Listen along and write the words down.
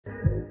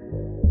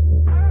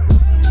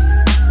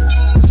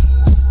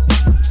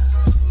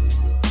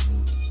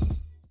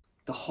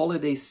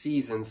holiday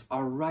seasons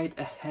are right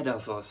ahead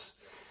of us.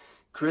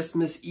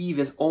 Christmas Eve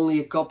is only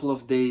a couple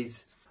of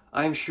days.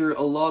 I'm sure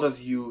a lot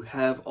of you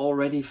have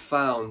already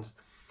found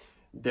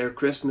their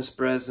Christmas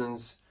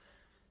presents,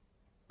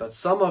 but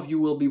some of you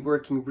will be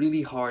working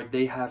really hard.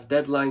 They have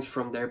deadlines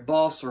from their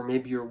boss, or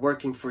maybe you're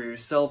working for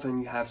yourself and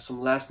you have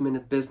some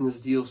last-minute business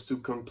deals to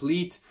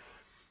complete,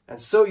 and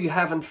so you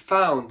haven't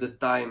found the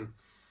time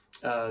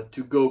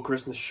to go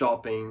Christmas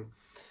shopping.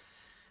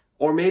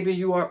 Or maybe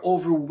you are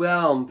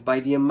overwhelmed by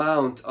the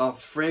amount of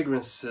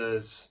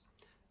fragrances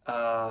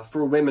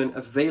for women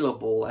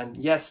available. And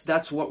yes,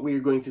 that's what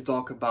we're going to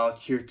talk about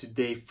here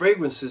today.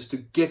 Fragrances to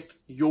gift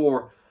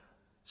your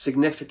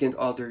significant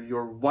other,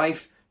 your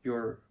wife,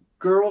 your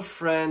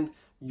girlfriend,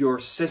 your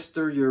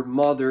sister, your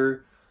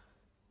mother.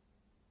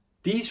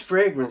 These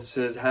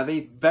fragrances have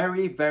a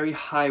very, very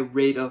high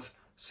rate of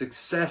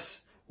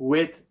success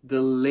with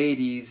the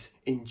ladies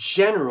in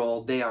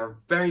general. They are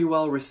very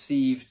well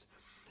received,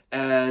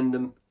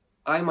 and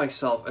I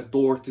myself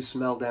adore to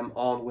smell them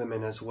on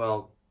women as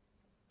well.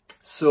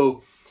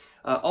 So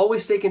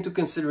always take into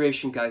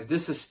consideration, guys,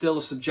 this is still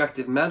a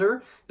subjective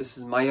matter. This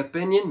is my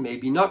opinion,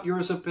 maybe not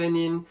yours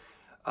opinion,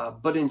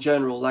 but in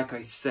general, like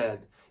I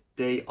said,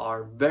 they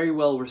are very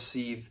well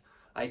received.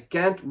 I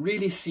can't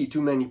really see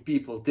too many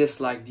people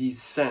dislike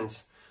these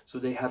scents, so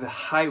they have a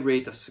high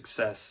rate of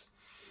success.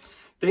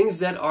 Things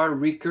that are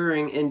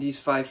recurring in these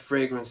 5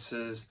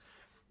 fragrances,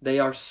 they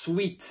are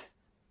sweet.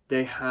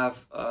 They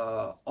have,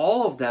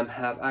 all of them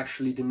have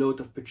actually the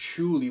note of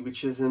patchouli,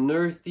 which is an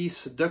earthy,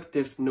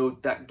 seductive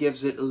note that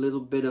gives it a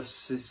little bit of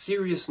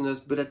seriousness,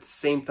 but at the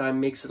same time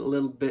makes it a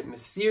little bit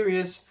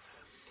mysterious.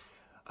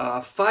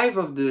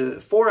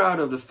 4 out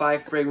of the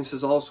 5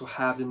 fragrances also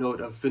have the note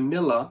of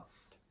vanilla,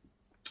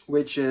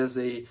 which is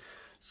a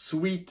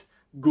sweet,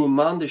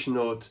 gourmandish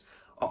note,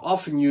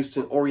 often used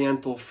in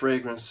oriental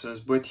fragrances,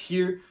 but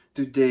here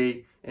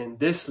today in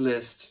this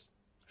list,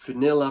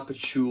 vanilla,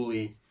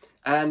 patchouli,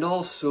 and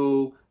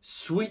also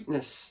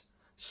sweetness.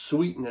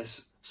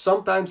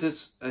 Sometimes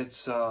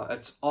it's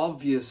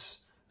obvious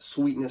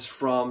sweetness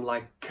from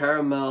like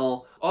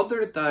caramel.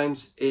 Other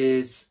times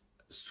it's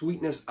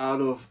sweetness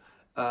out of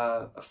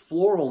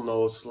floral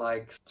notes,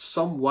 like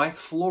some white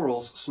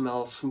florals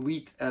smell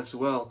sweet as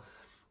well,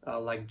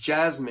 like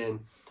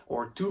jasmine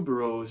or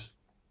tuberose.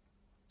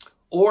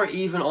 Or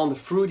even on the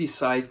fruity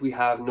side, we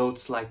have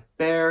notes like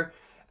pear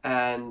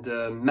and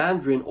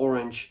mandarin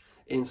orange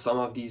in some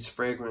of these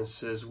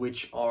fragrances,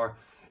 which are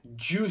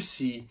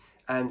juicy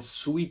and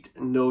sweet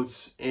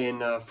notes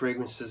in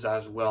fragrances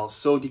as well.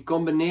 So the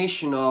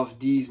combination of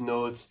these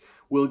notes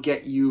will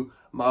get you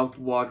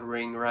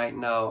mouth-watering right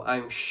now,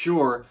 I'm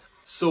sure.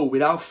 So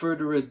without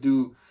further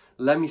ado,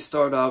 let me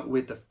start out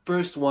with the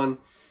first one.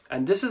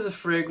 And this is a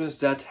fragrance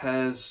that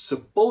has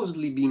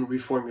supposedly been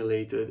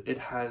reformulated. It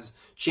has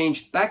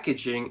changed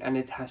packaging and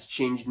it has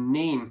changed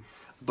name.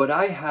 But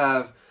I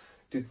have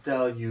to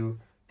tell you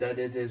that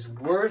it is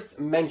worth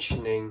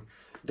mentioning.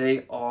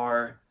 They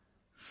are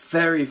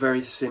very,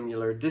 very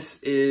similar.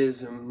 This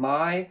is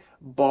my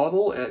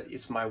bottle.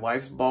 It's my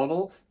wife's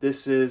bottle.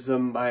 This is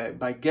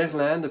by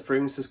Guerlain. The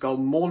fragrance is called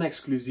Mon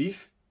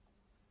Exclusif.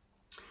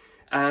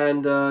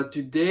 And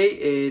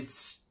today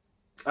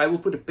I will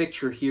put a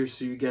picture here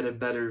so you get a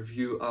better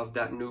view of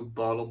that new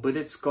bottle, but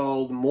it's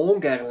called Mon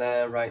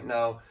Guerlain right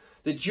now.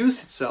 The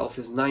juice itself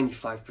is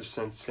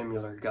 95%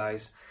 similar,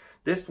 guys.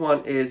 This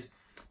one is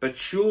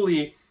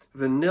patchouli,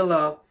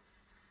 vanilla,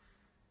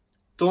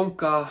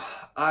 tonka,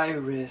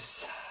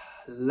 iris,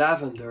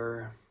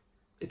 lavender.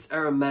 It's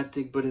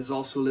aromatic, but it's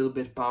also a little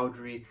bit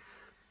powdery.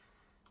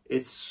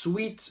 It's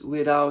sweet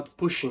without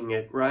pushing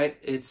it, right?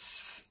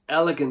 It's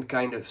elegant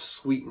kind of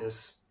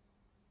sweetness.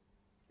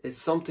 It's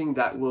something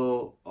that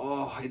will,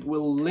 it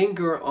will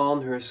linger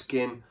on her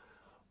skin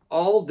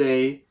all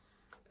day,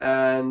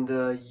 and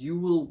you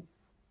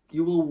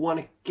will want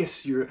to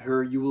kiss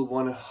her. You will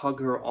want to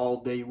hug her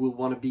all day. You will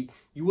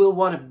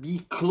want to be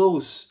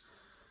close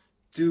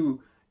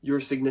to your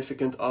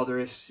significant other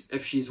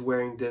if she's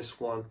wearing this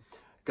one,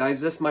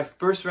 guys. That's my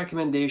first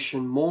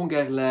recommendation, Mon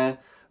Guerlain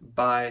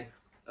by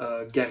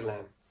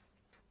Guerlain.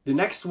 The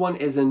next one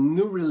is a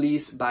new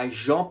release by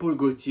Jean-Paul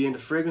Gaulthier, and the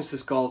fragrance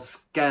is called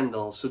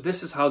Scandal. So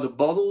this is how the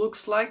bottle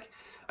looks like.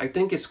 I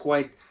think it's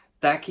quite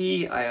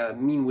tacky, I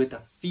mean with the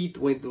feet,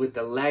 with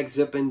the legs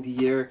up in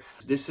the air.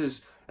 This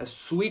is a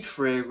sweet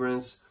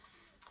fragrance,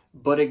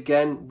 but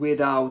again,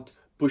 without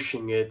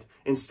pushing it.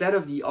 Instead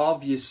of the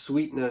obvious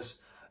sweetness,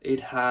 it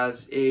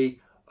has a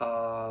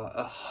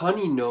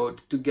honey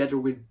note together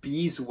with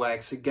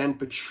beeswax, again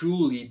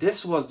patchouli.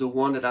 This was the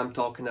one that I'm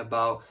talking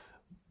about,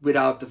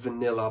 without the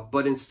vanilla,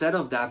 but instead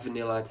of that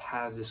vanilla, it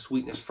has the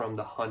sweetness from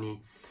the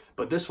honey.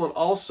 But this one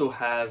also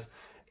has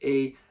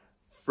a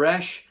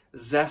fresh,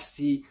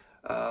 zesty,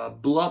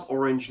 blood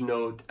orange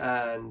note,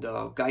 and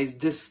guys,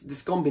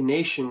 this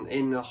combination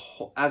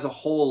as a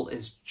whole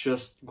is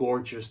just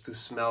gorgeous to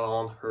smell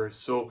on her.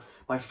 So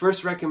my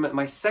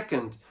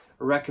second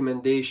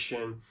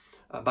recommendation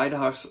by the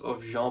house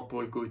of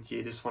Jean-Paul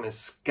Gaulthier, this one is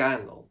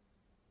Scandal.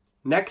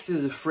 Next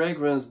is a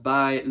fragrance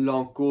by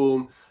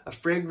Lancome, a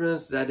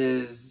fragrance that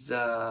is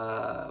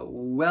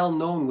well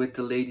known with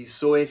the ladies.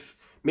 So if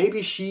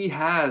maybe she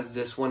has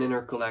this one in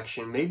her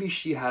collection, maybe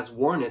she has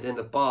worn it in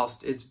the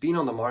past, it's been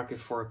on the market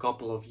for a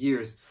couple of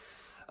years,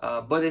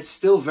 but it's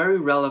still very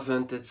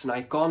relevant. It's an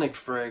iconic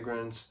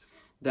fragrance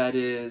that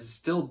is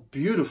still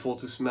beautiful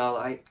to smell.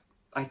 I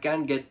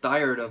can't get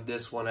tired of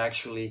this one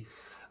actually,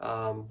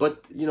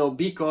 but you know,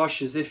 be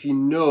cautious if you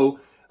know,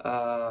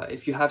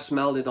 if you have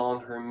smelled it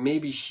on her,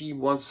 maybe she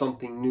wants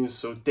something new,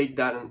 so take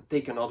that and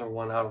take another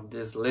one out of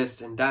this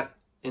list in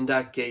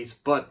that case.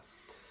 But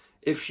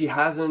if she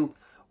hasn't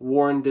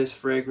worn this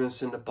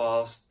fragrance in the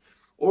past,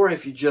 or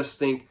if you just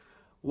think,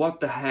 what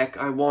the heck,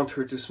 I want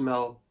her to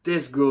smell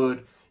this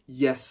good,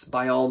 yes,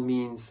 by all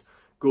means,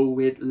 go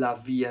with La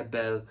Vie est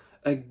Belle.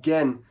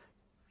 Again,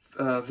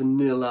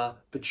 vanilla,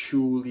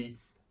 patchouli.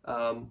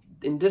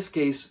 In this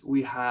case,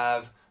 we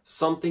have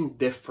something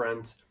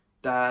different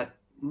that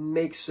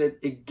makes it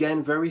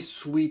again very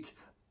sweet,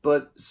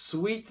 but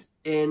sweet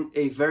in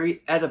a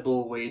very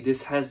edible way.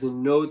 This has the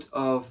note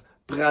of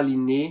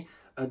praliné,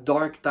 a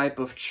dark type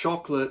of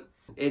chocolate.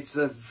 It's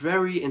a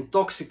very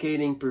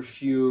intoxicating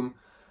perfume.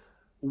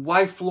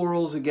 White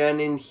florals again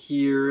in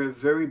here,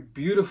 very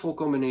beautiful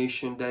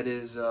combination that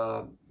is,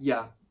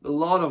 yeah, a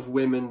lot of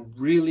women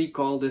really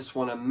call this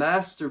one a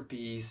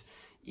masterpiece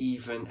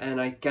even,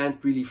 and I can't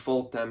really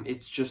fault them.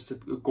 It's just a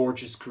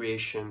gorgeous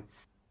creation.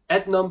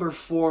 At number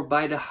 4,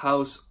 by the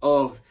house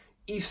of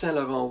Yves Saint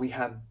Laurent, we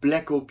have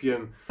Black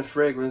Opium, a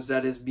fragrance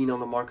that has been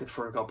on the market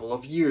for a couple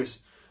of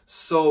years.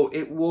 So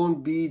it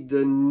won't be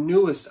the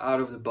newest out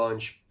of the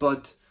bunch,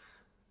 but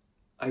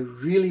I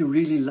really,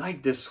 really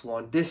like this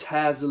one. This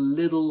has a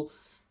little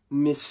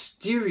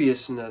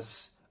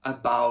mysteriousness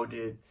about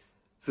it.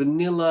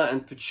 Vanilla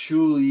and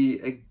patchouli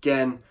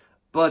again,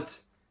 but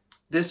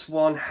this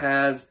one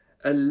has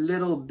a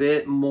little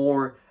bit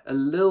more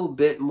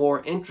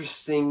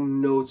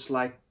interesting notes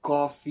like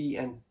coffee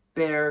and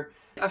pear.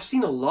 I've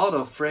seen a lot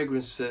of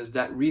fragrances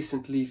that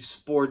recently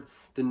sport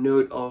the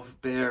note of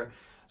pear,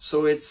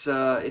 so it's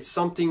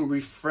something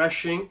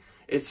refreshing.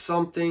 It's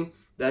something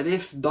that,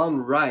 if done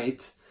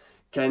right,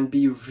 can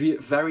be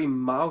very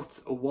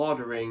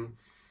mouth-watering.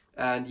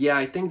 And yeah,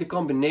 I think the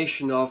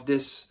combination of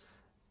these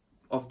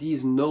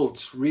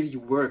notes really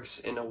works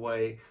in a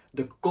way.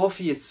 The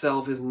coffee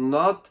itself is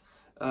not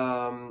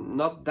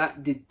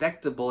that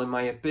detectable in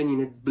my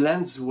opinion. It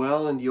blends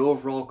well in the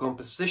overall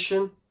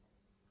composition,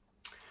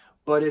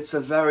 but it's a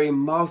very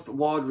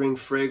mouth-watering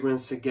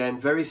fragrance again,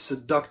 very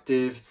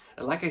seductive,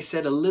 and like I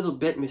said, a little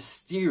bit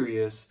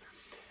mysterious.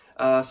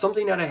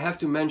 Something that I have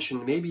to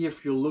mention, maybe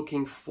if you're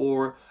looking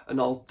for an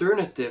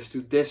alternative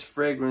to this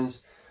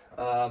fragrance,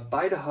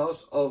 by the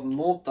house of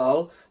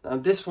Montal. Now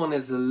this one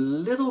is a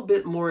little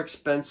bit more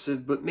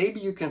expensive, but maybe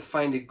you can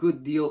find a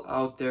good deal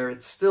out there.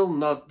 It's still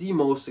not the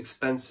most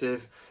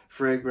expensive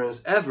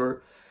fragrance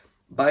ever.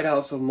 By the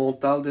house of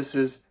Montal, this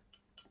is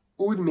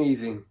Oud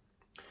Amazing.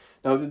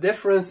 Now the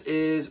difference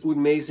is Oud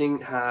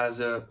Amazing has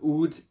a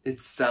oud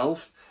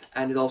itself,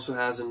 and it also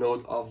has a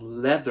note of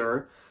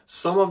leather.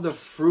 Some of the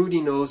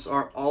fruity notes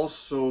are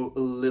also a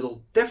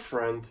little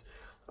different,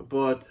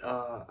 but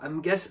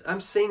I'm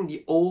saying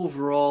the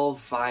overall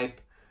vibe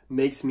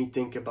makes me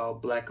think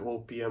about Black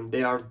Opium.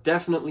 They are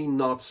definitely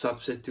not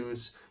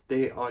substitutes.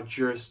 They are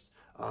just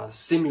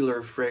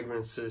similar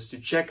fragrances to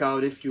check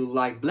out. If you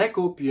like Black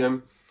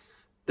Opium,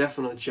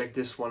 definitely check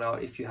this one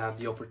out if you have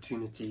the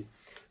opportunity.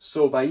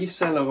 So by Yves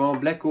Saint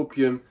Laurent, Black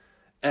Opium,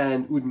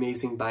 and Oud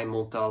Amazing by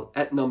Montal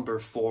at number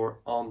 4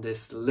 on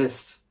this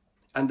list.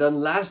 And then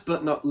last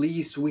but not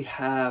least, we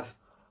have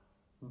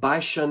by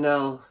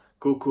Chanel,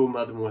 Coco,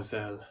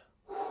 Mademoiselle.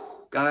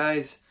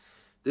 Guys,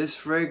 this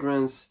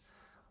fragrance,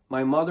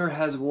 my mother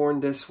has worn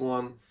this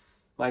one.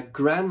 My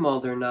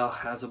grandmother now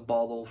has a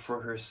bottle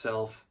for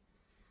herself.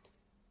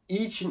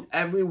 Each and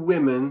every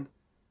woman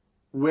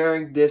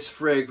wearing this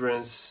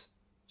fragrance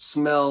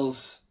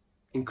smells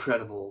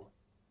incredible.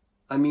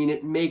 I mean,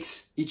 it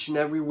makes each and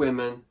every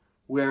woman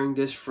wearing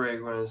this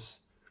fragrance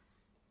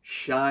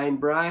shine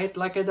bright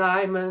like a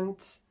diamond.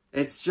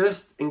 It's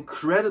just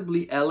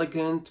incredibly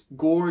elegant,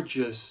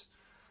 gorgeous.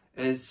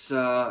 It's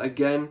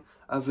again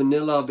a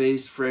vanilla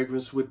based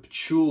fragrance with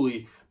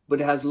patchouli,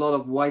 but it has a lot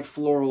of white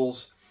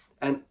florals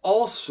and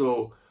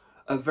also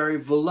a very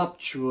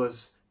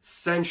voluptuous,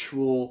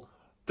 sensual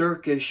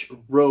Turkish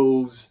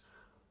rose.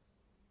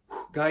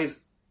 Guys,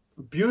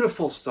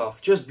 beautiful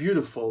stuff, just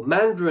beautiful.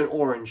 Mandarin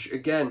orange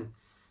again.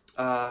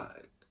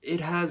 It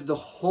has the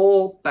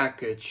whole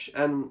package,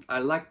 and I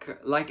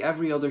like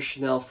every other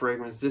Chanel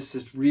fragrance, this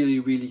is really,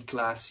 really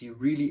classy,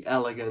 really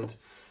elegant.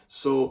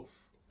 So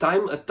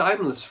a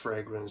timeless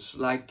fragrance,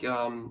 like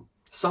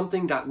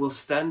something that will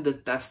stand the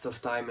test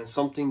of time and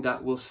something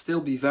that will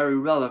still be very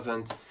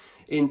relevant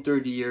in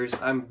 30 years.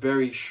 I'm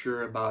very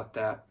sure about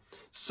that.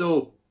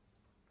 So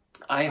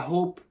I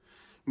hope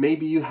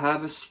maybe you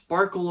have a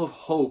sparkle of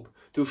hope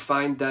to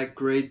find that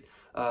great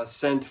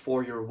scent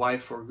for your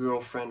wife or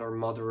girlfriend or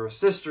mother or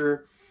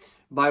sister.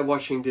 By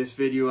watching this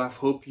video, I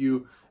hope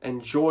you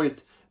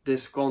enjoyed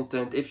this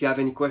content. If you have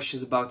any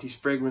questions about these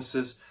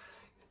fragrances,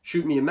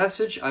 shoot me a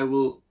message. I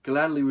will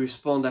gladly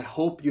respond. I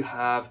hope you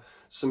have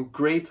some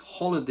great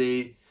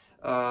holiday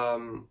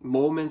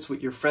moments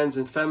with your friends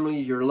and family,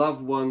 your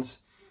loved ones.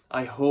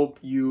 I hope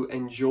you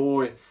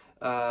enjoy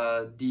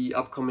the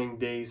upcoming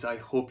days. I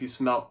hope you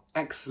smell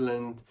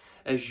excellent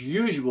as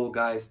usual,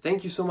 guys.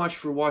 Thank you so much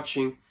for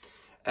watching,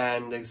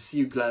 and I'll see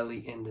you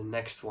gladly in the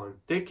next one.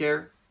 Take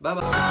care. Bye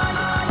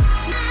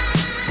bye.